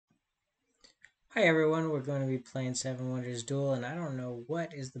Hi everyone, we're going to be playing Seven Wonders Duel, and I don't know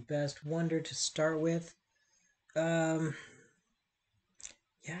what is the best wonder to start with. Um,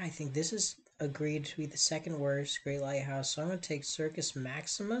 yeah, I think this is agreed to be the second worst Great Lighthouse, so I'm going to take Circus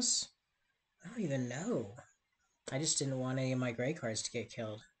Maximus. I don't even know. I just didn't want any of my gray cards to get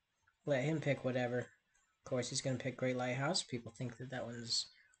killed. Let him pick whatever. Of course, he's going to pick Great Lighthouse. People think that that one's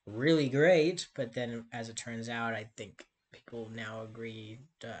really great, but then as it turns out, I think people now agree,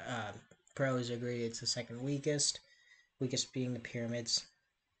 pros agree it's the second weakest. Weakest being the pyramids.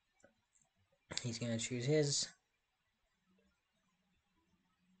 He's going to choose his.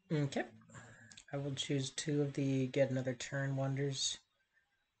 Okay. I will choose two of the get another turn wonders.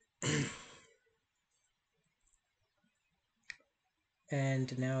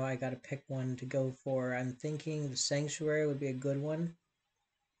 And now I gotta pick one to go for. I'm thinking the Sanctuary would be a good one.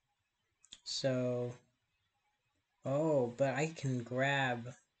 So, oh, but I can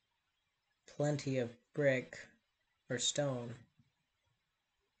grab plenty of brick or stone.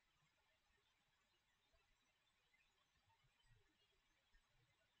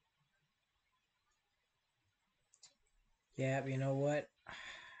 Yeah, but you know what?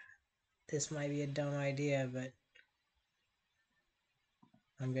 This might be a dumb idea, but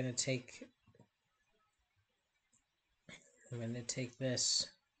I'm gonna take this.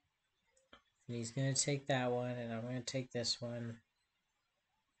 And he's gonna take that one, and I'm gonna take this one.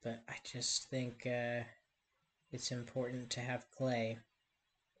 But I just think it's important to have clay.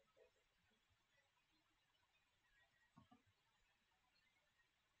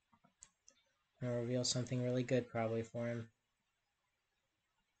 I'll reveal something really good probably for him.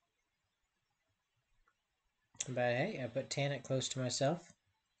 But hey, I put Tanit close to myself.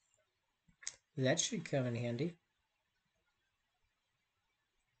 That should come in handy.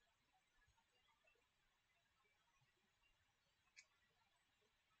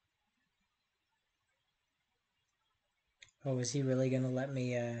 Oh, is he really gonna let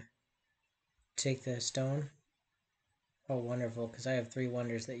me take the stone? Oh, wonderful, because I have 3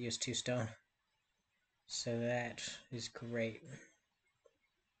 wonders that use 2 stone. So that is great.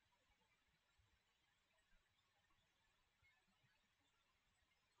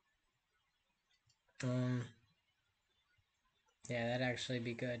 Yeah, that'd actually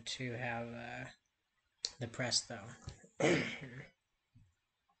be good to have the press though.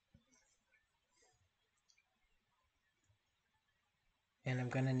 And I'm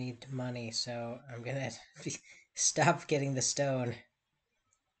gonna need money, so I'm gonna stop getting the stone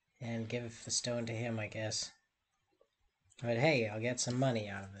and give the stone to him, I guess. But hey, I'll get some money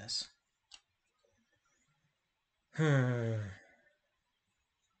out of this.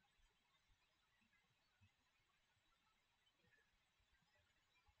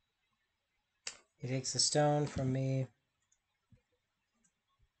 He takes the stone from me.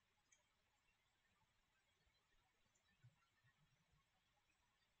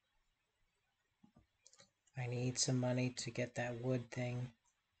 I need some money to get that wood thing.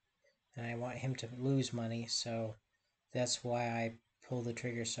 And I want him to lose money, so that's why I pull the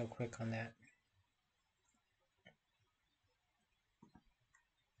trigger so quick on that.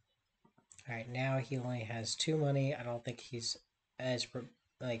 Alright, now he only has 2 money. I don't think he's as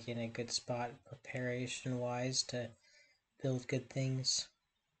like in a good spot preparation wise to build good things.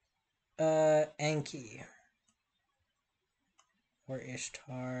 Enki or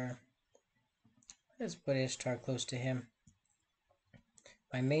Ishtar. Let's put Ishtar close to him.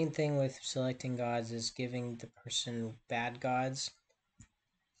 My main thing with selecting gods is giving the person bad gods.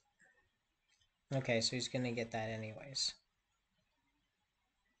 Okay, so he's gonna get that anyways.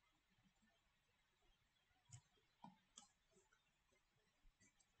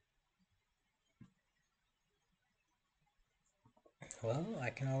 Well, I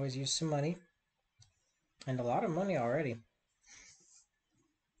can always use some money. And a lot of money already.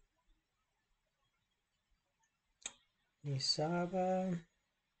 Nisaba.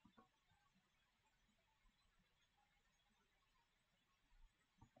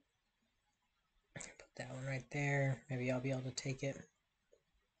 Put that one right there. Maybe I'll be able to take it.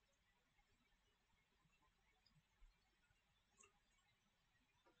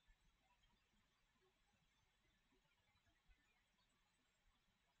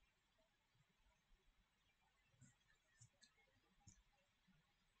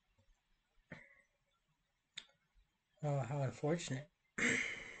 Oh, how unfortunate.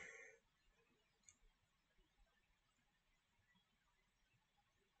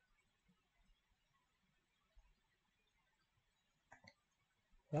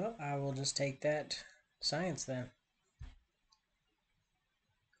 Well, I will just take that science then.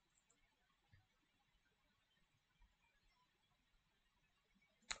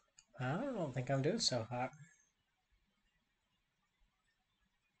 I don't think I'm doing so hot.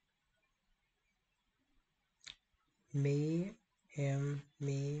 Me, him,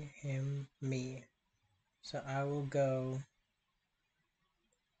 me, him, me. So I will go,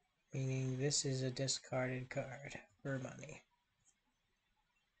 meaning this is a discarded card for money.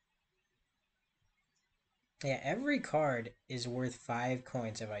 Yeah, every card is worth 5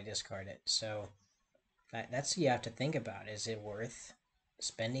 coins if I discard it. So that's what you have to think about. Is it worth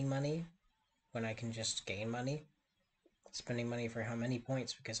spending money when I can just gain money? Spending money for how many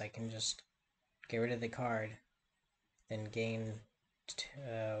points? Because I can just get rid of the card, then gain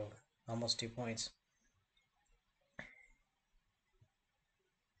almost 2 points.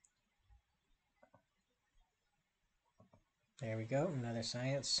 There we go, another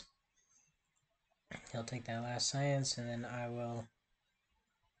science. He'll take that last science, and then I will...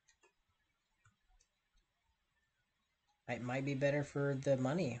 It might be better for the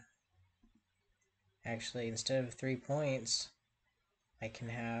money. Actually, instead of 3 points, I can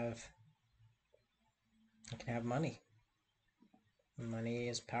have money. Money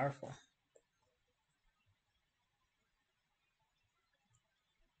is powerful.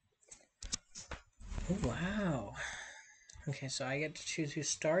 Oh, wow. Okay, so I get to choose who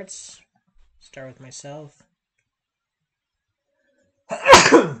starts. Start with myself.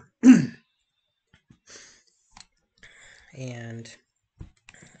 And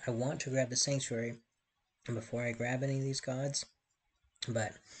I want to grab the sanctuary before I grab any of these gods,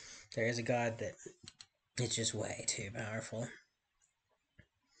 but there is a god that is just way too powerful,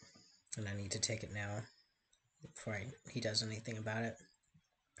 and I need to take it now before he does anything about it,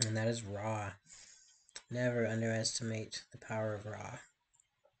 and that is Ra. Never underestimate the power of Ra.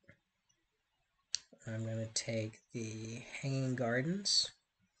 I'm going to take the Hanging Gardens.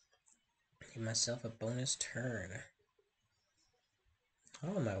 Give myself a bonus turn.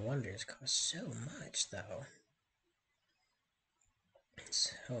 All of my wonders cost so much, though.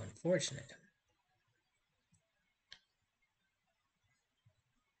 It's so unfortunate.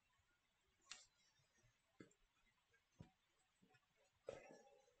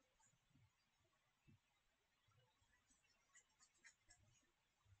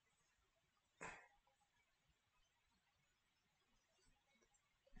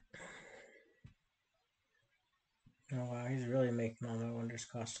 Oh wow, he's really making all my wonders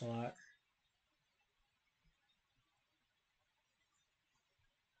cost a lot.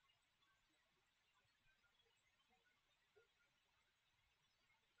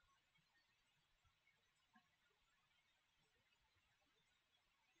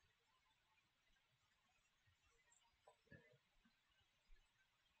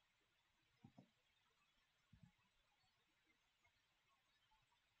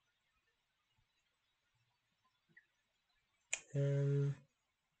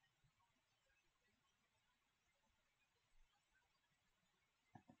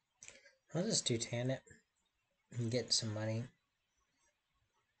 I'll just do Tanit and get some money.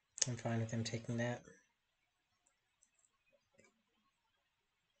 I'm fine with him taking that.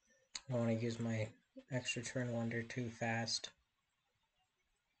 I don't want to use my extra turn wonder too fast.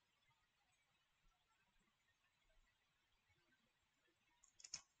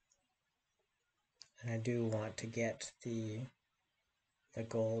 And I do want to get the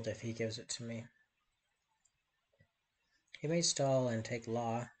gold if he gives it to me. He may stall and take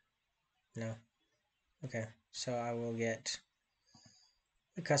law. No. Okay, so I will get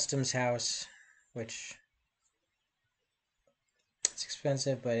the customs house, which it's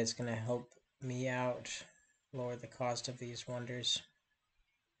expensive, but it's going to help me out, lower the cost of these wonders.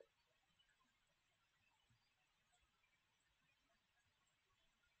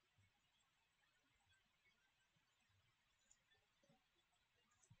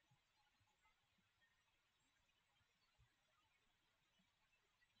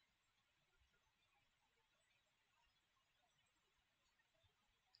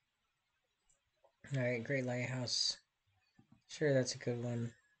 Alright, Great Lighthouse. Sure, that's a good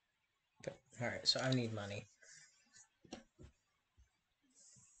one. But alright, so I need money.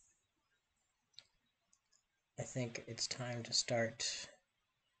 I think it's time to start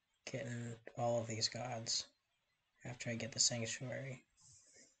getting all of these gods after I get the sanctuary.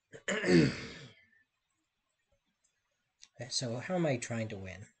 Okay, so how am I trying to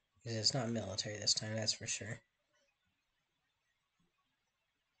win? Because it's not military this time, that's for sure.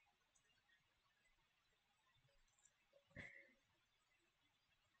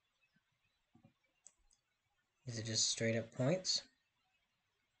 Is it just straight up points?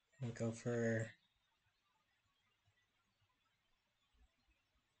 And go for...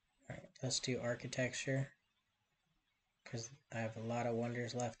 Alright, let's do architecture. because I have a lot of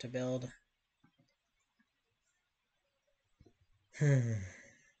wonders left to build. And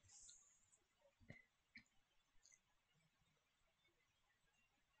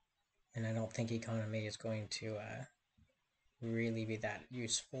I don't think economy is going to really be that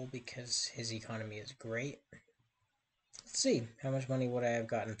useful because his economy is great. Let's see how much money would I have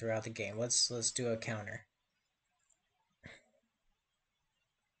gotten throughout the game. Let's do a counter.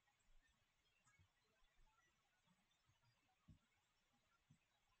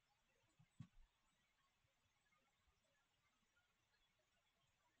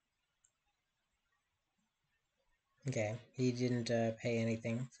 Okay, he didn't pay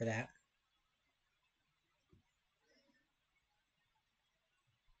anything for that.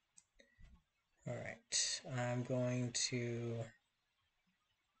 Alright, I'm going to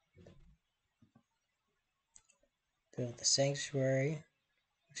build the sanctuary,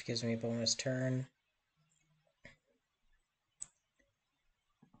 which gives me a bonus turn,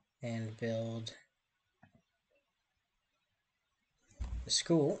 and build the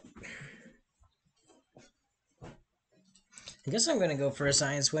school. I guess I'm going to go for a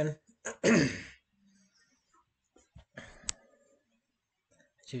science win. I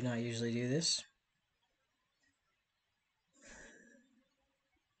do not usually do this.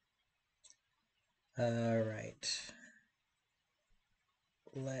 Alright.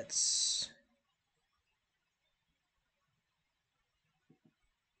 Let's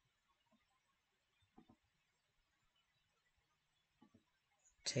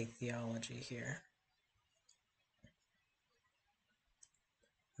take theology here.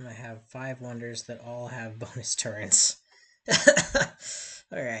 And I have 5 wonders that all have bonus turns.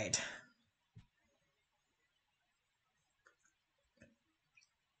 Alright.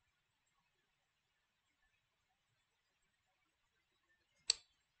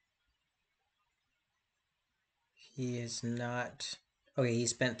 He is not... Okay, he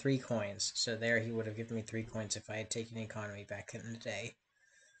spent 3 coins. So there he would have given me 3 coins if I had taken economy back in the day.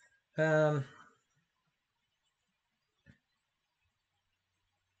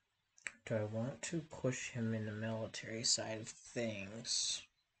 Do I want to push him in the military side of things?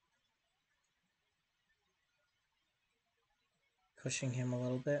 Pushing him a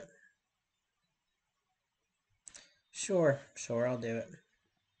little bit? Sure, I'll do it.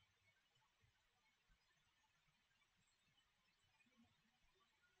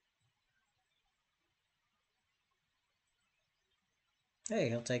 Hey,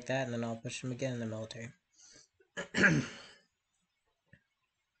 he'll take that and then I'll push him again in the military.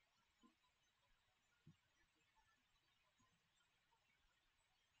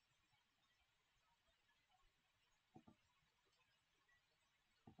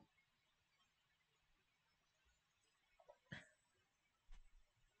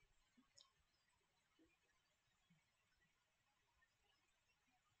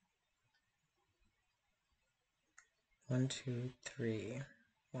 1, 2, 3.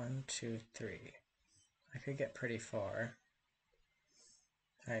 1, 2, 3. I could get pretty far.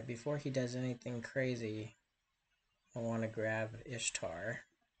 Alright, before he does anything crazy, I want to grab Ishtar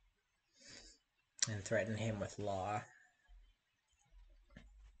and threaten him with law.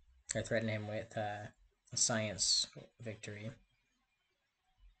 Or threaten him with a science victory.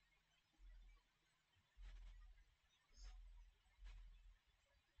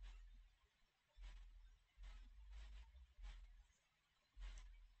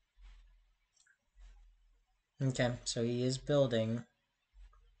 Okay, so he is building.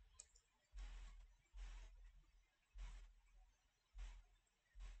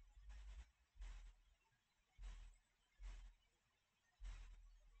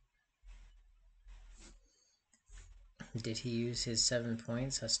 Did he use his 7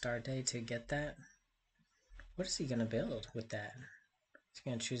 points Astarte to get that? What is he going to build with that? He's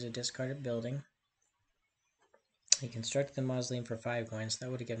going to choose a discarded building. He constructed the mausoleum for 5 coins. That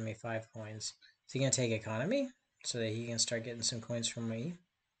would have given me 5 coins. Is he going to take economy so that he can start getting some coins from me?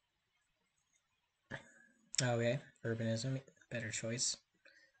 Okay, urbanism, better choice.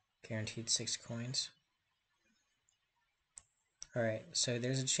 Guaranteed 6 coins. Alright, so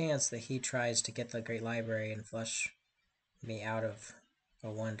there's a chance that he tries to get the Great Library and flush me out of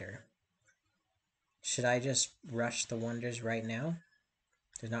a wonder. Should I just rush the wonders right now?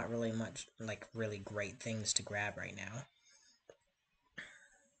 There's not really much, like, really great things to grab right now.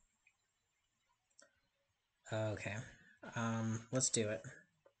 Okay. Let's do it.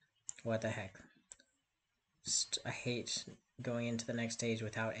 What the heck. I hate going into the next stage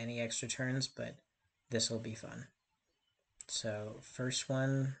without any extra turns, but this will be fun. So, first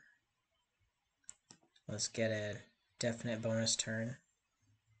one, let's get a definite bonus turn.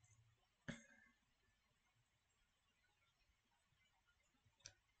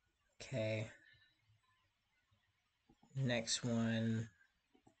 Okay. Next one.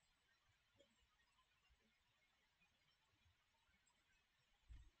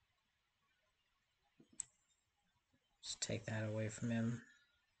 Just take that away from him.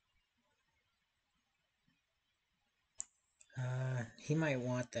 He might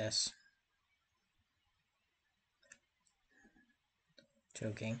want this.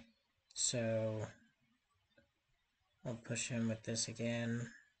 Joking. So I'll push him with this again.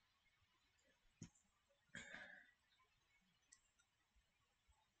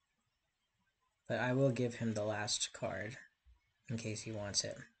 But I will give him the last card in case he wants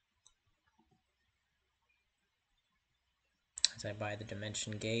it. As I buy the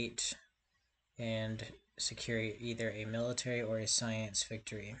Dimension Gate and secure either a military or a science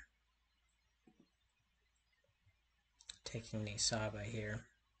victory. Taking Nisaba here.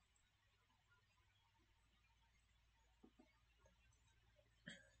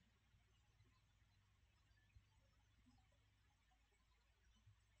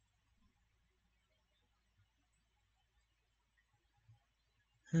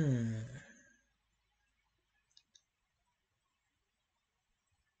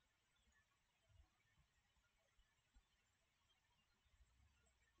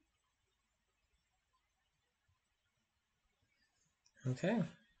 Okay.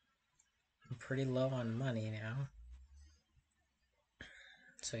 I'm pretty low on money now.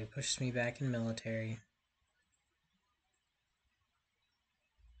 So he pushes me back in military.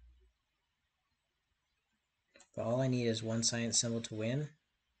 But all I need is one science symbol to win.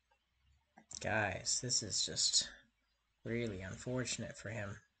 Guys, this is just really unfortunate for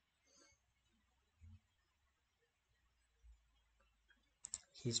him.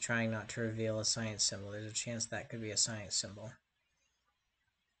 He's trying not to reveal a science symbol. There's a chance that could be a science symbol.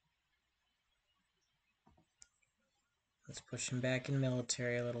 Let's push him back in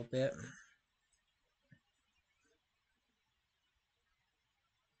military a little bit.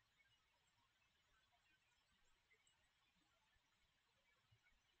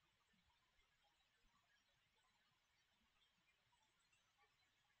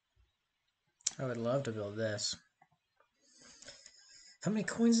 I would love to build this. How many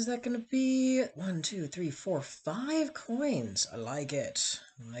coins is that going to be? 1, 2, 3, 4, 5 coins. I like it.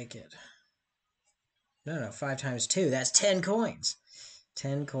 I like it. No, 5 times 2. That's 10 coins.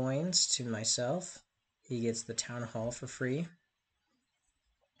 10 coins to myself. He gets the town hall for free.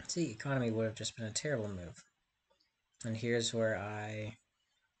 See, economy would have just been a terrible move. And here's where I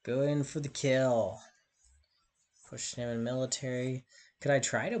go in for the kill. Push him in military. Could I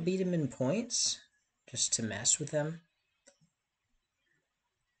try to beat him in points? Just to mess with him?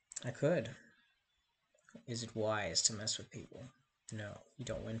 I could. Is it wise to mess with people? No, you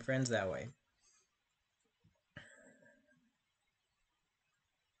don't win friends that way.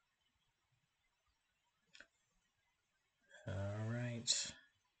 Alright.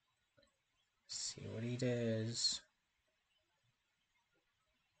 See what he does.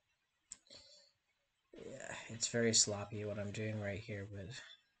 Yeah, it's very sloppy what I'm doing right here, but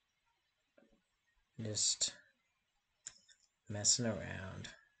just messing around.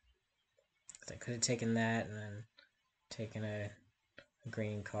 I could have taken that and then taken a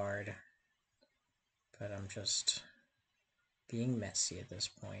green card, but I'm just being messy at this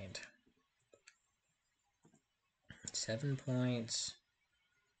point. 7 points.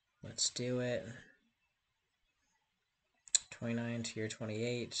 Let's do it. 29 to your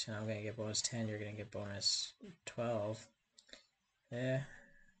 28, and I'm going to get bonus 10, you're going to get bonus 12. Yeah.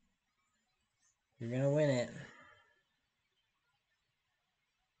 You're going to win it.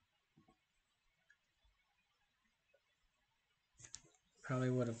 Probably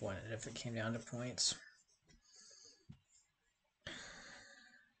would have won it if it came down to points.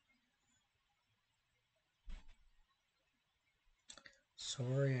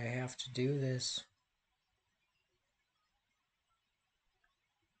 Sorry, I have to do this.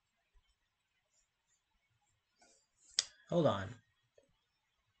 Hold on.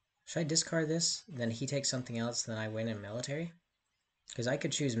 Should I discard this? Then he takes something else, then I win in military? Because I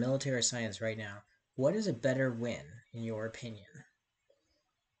could choose military or science right now. What is a better win, in your opinion?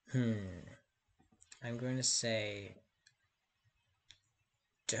 I'm going to say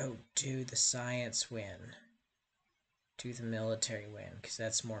don't do the science win. Do the military win, because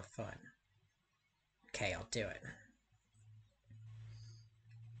that's more fun. Okay, I'll do it.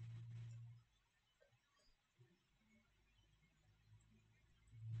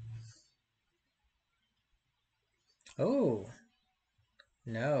 Oh!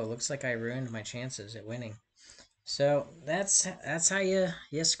 No, looks like I ruined my chances at winning. So that's how you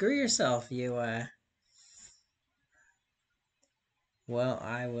screw yourself. You Well,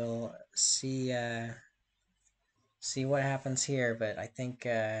 I will see what happens here, but I think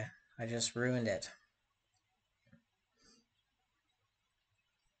I just ruined it.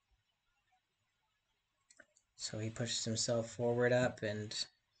 So he pushes himself forward up, and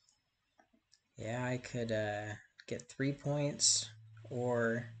yeah, I could get 3 points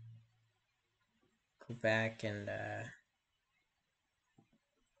or go back and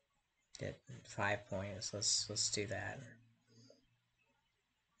get 5 points. Let's do that.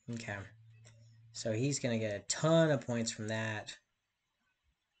 Okay. So he's gonna get a ton of points from that.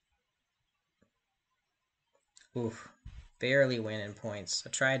 Oof, barely winning points. I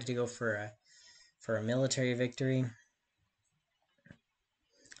tried to go for a military victory.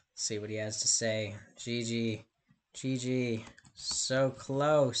 Let's see what he has to say. GG, GG, so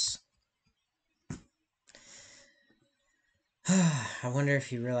close. I wonder if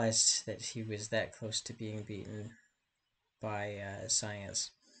he realized that he was that close to being beaten by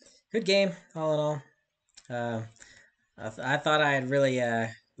science. Good game, all in all. I thought I had really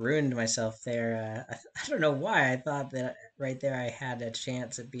ruined myself there. I don't know why. I thought that right there I had a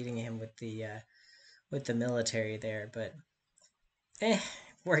chance at beating him with the military there, but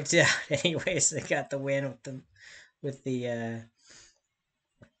worked out anyways. I got the win with the uh,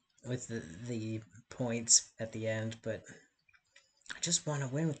 the points at the end, but I just want to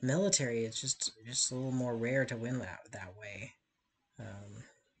win with military. It's just a little more rare to win that way.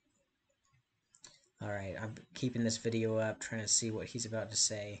 All right, I'm keeping this video up, trying to see what he's about to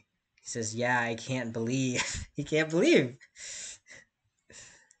say. He says, "Yeah, I can't believe." He can't believe.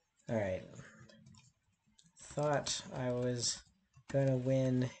 All right. Thought I was gonna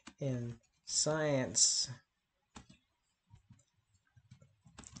win in science,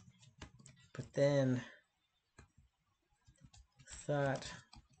 but then thought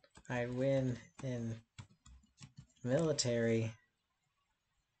I'd win in military.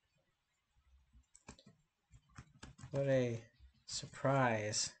 What a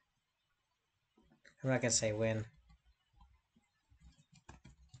surprise. I'm not gonna say win.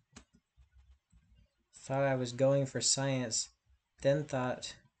 Thought I was going for science, then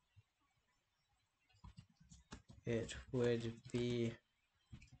thought it would be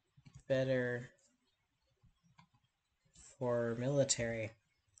better for military.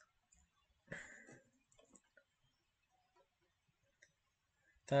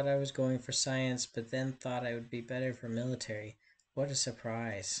 Thought I was going for science, but then thought I would be better for military. What a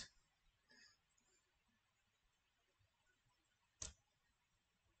surprise.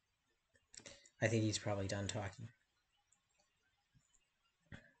 I think he's probably done talking.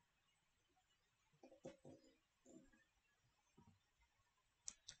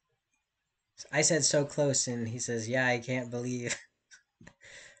 I said so close, and he says, "Yeah, I can't believe."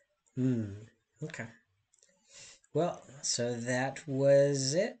 Okay. Well, so that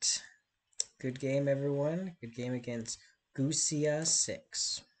was it. Good game, everyone. Good game against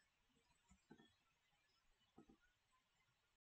gusia6.